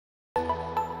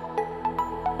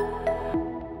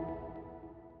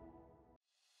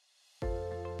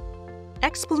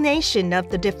Explanation of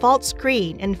the default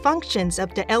screen and functions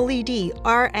of the LED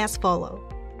are as follows.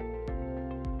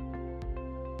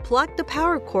 Plug the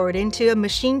power cord into a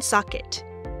machine socket.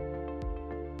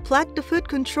 Plug the foot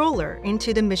controller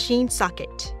into the machine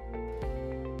socket.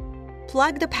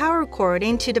 Plug the power cord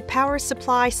into the power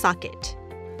supply socket.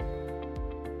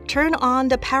 Turn on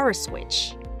the power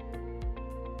switch.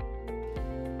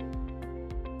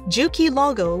 JUKI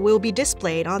logo will be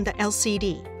displayed on the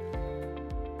LCD.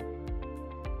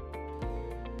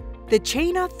 The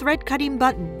chain-off thread cutting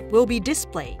button will be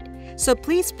displayed, so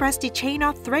please press the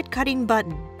chain-off thread cutting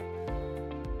button.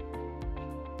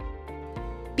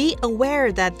 Be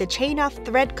aware that the chain-off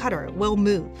thread cutter will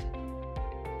move.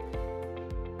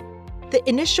 The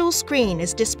initial screen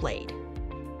is displayed.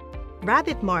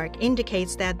 Rabbit mark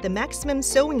indicates that the maximum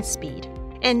sewing speed,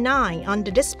 and 9 on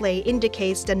the display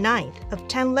indicates the 9th of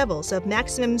 10 levels of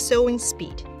maximum sewing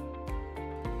speed.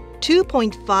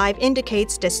 2.5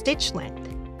 indicates the stitch length.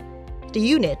 The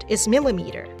unit is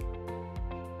millimeter.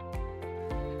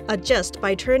 Adjust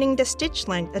by turning the stitch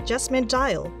length adjustment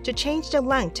dial to change the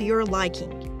length to your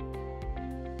liking.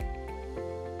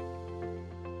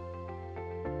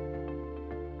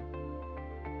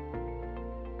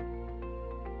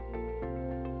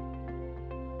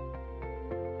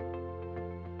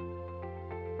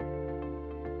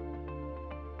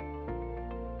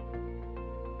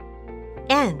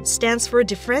 N stands for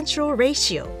differential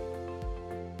ratio.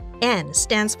 N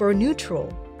stands for neutral,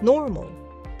 normal,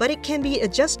 but it can be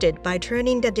adjusted by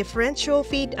turning the differential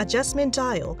feed adjustment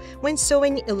dial when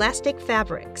sewing elastic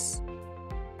fabrics.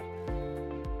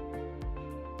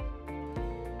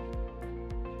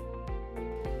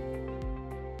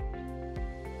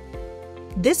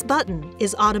 This button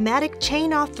is automatic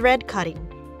chain-off thread cutting.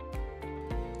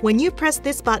 When you press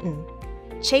this button,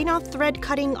 chain-off thread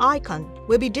cutting icon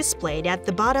will be displayed at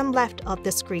the bottom left of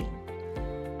the screen.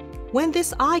 When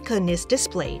this icon is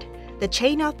displayed, the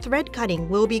chain-off thread cutting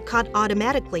will be cut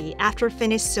automatically after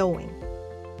finished sewing.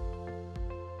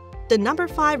 The number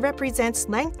 5 represents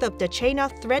length of the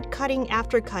chain-off thread cutting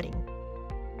after cutting.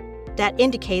 That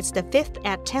indicates the 5th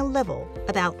at 10 level,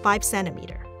 about 5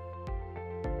 cm.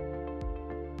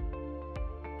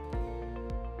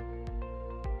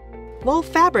 While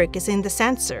fabric is in the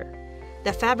sensor,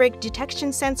 the fabric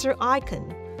detection sensor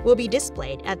icon will be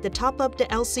displayed at the top of the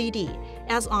LCD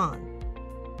as on.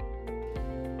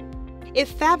 If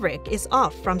fabric is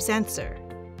off from sensor,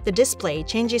 the display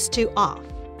changes to off.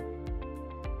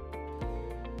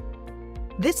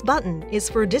 This button is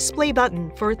for display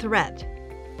button for thread.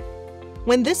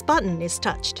 When this button is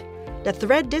touched, the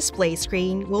thread display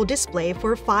screen will display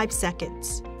for 5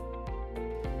 seconds.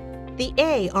 The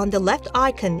A on the left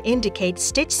icon indicates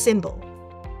stitch symbol.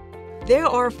 There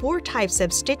are 4 types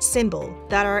of stitch symbol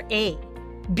that are A,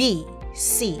 B,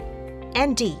 C,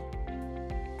 and D.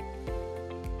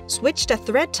 Switch the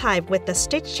thread type with the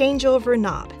stitch changeover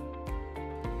knob.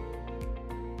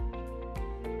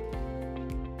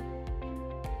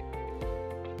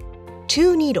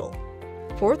 Two needle,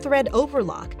 4-thread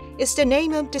overlock is the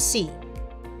name of the C.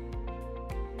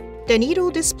 The needle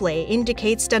display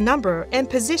indicates the number and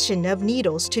position of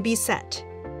needles to be set.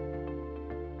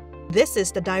 This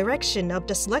is the direction of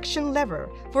the selection lever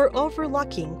for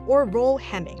overlocking or roll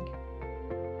hemming.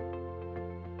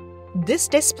 This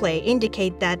display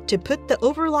indicates that to put the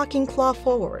overlocking claw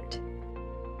forward.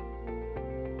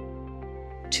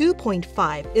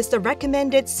 2.5 is the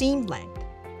recommended seam length.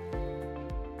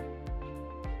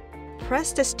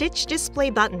 Press the stitch display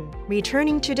button,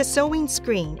 returning to the sewing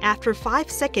screen after 5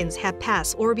 seconds have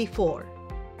passed or before.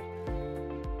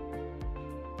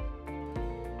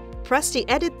 Press the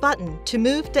Edit button to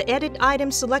move the Edit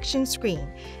Item selection screen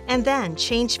and then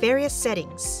change various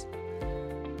settings.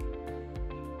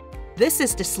 This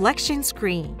is the selection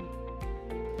screen.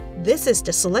 This is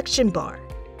the selection bar.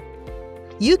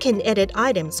 You can edit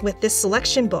items with this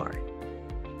selection bar.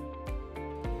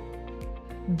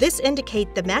 This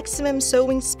indicates the maximum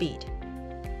sewing speed.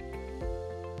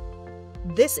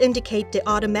 This indicates the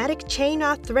automatic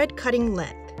chain-off thread cutting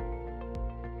length.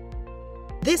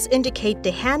 This indicates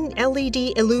the hand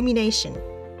LED illumination.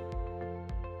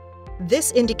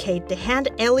 This indicates the hand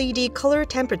LED color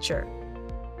temperature.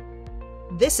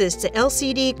 This is the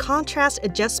LCD contrast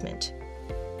adjustment.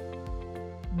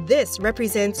 This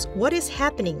represents what is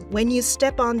happening when you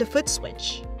step on the foot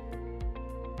switch.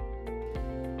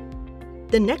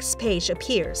 The next page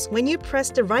appears when you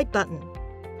press the right button.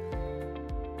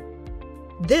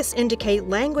 This indicates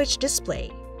language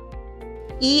display.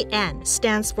 EN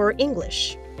stands for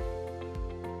English.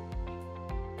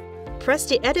 Press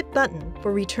the Edit button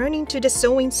for returning to the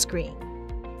sewing screen.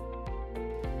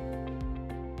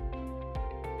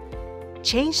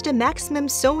 change the maximum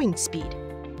sewing speed.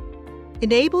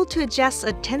 Enable to adjust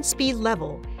a 10-speed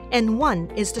level, and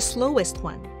 1 is the slowest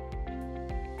one.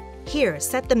 Here,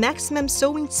 set the maximum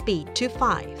sewing speed to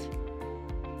 5.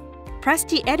 Press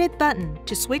the Edit button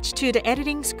to switch to the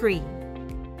editing screen.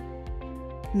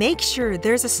 Make sure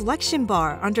there's a selection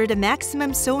bar under the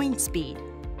maximum sewing speed.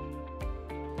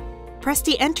 Press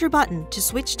the Enter button to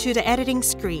switch to the editing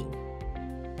screen.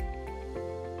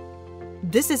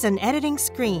 This is an editing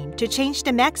screen to change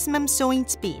the maximum sewing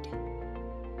speed.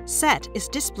 Set is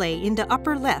displayed in the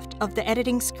upper left of the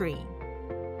editing screen.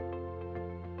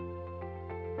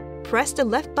 Press the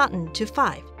left button to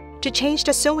 5 to change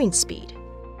the sewing speed.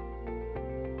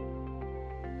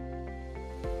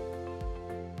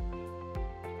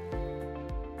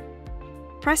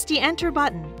 Press the Enter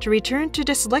button to return to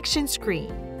the selection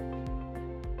screen.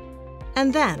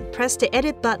 And then press the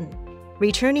Edit button,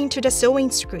 returning to the sewing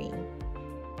screen.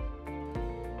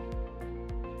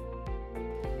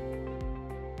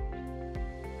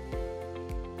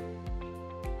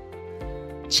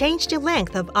 Change the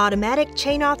length of automatic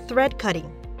chain-off thread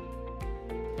cutting.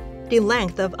 The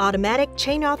length of automatic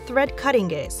chain-off thread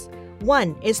cutting is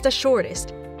 1 is the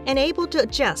shortest and able to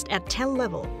adjust at 10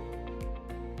 level.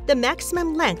 The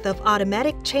maximum length of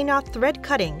automatic chain-off thread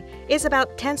cutting is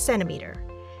about 10 cm,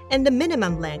 and the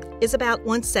minimum length is about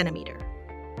 1 cm.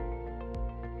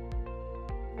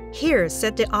 Here,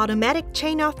 set the automatic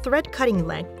chain-off thread cutting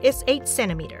length is 8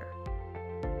 cm.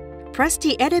 Press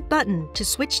the Edit button to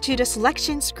switch to the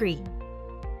selection screen.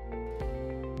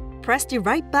 Press the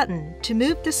right button to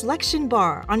move the selection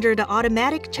bar under the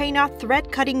automatic chain-off thread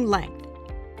cutting length.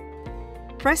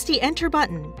 Press the Enter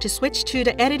button to switch to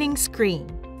the editing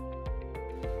screen.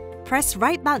 Press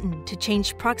right button to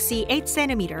change proxy 8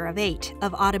 cm of 8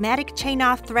 of automatic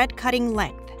chain-off thread cutting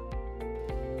length.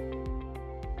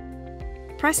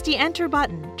 Press the Enter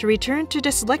button to return to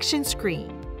the selection screen.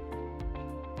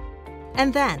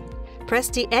 And then, press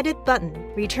the Edit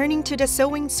button, returning to the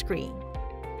sewing screen.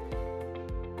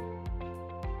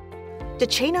 The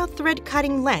chain-off thread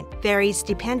cutting length varies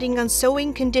depending on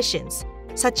sewing conditions,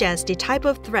 such as the type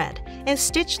of thread and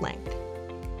stitch length.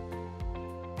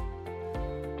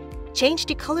 Change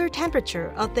the color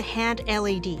temperature of the hand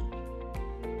LED.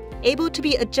 Able to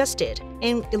be adjusted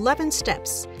in 11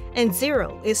 steps, and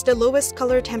 0 is the lowest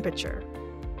color temperature.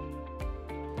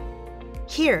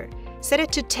 Here, set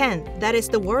it to 10, that is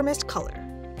the warmest color.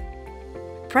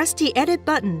 Press the Edit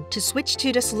button to switch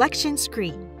to the selection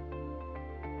screen.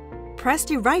 Press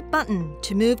the right button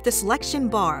to move the selection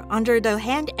bar under the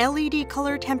hand LED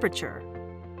color temperature.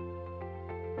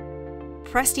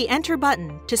 Press the Enter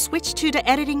button to switch to the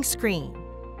editing screen.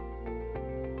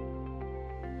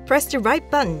 Press the right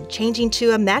button, changing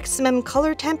to a maximum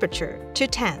color temperature to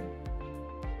 10.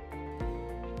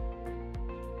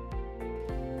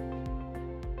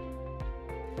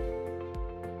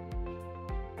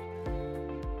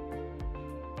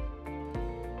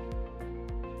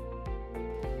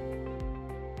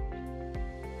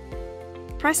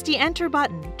 Press the Enter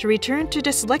button to return to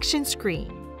the selection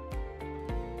screen.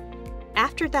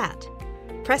 After that,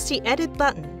 press the Edit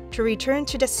button to return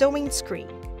to the sewing screen.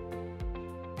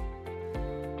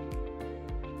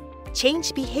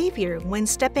 Change behavior when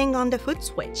stepping on the foot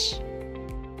switch.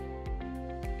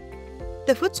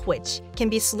 The foot switch can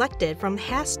be selected from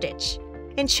half stitch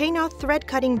and chain-off thread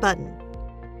cutting button.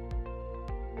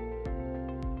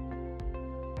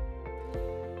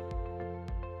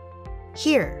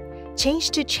 Here,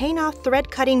 change to chain-off thread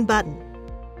cutting button.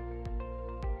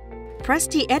 Press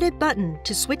the Edit button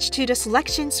to switch to the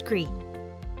selection screen.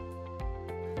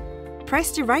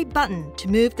 Press the right button to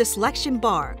move the selection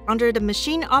bar under the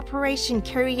machine operation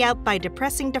carried out by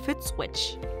depressing the foot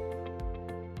switch.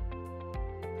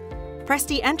 Press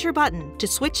the Enter button to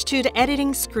switch to the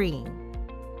editing screen.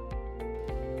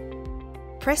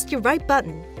 Press the right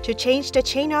button to change the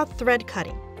chain-off thread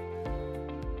cutting.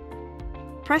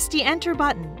 Press the Enter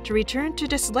button to return to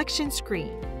the selection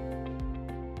screen.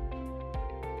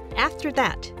 After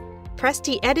that, press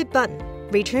the Edit button,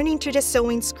 returning to the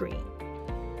sewing screen.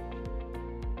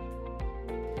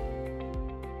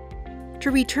 To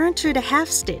return to the half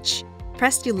stitch,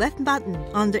 press the left button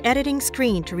on the editing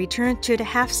screen to return to the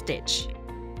half stitch.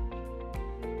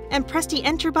 And press the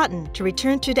Enter button to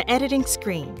return to the editing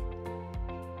screen.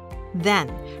 Then,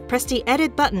 press the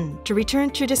Edit button to return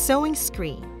to the sewing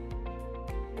screen.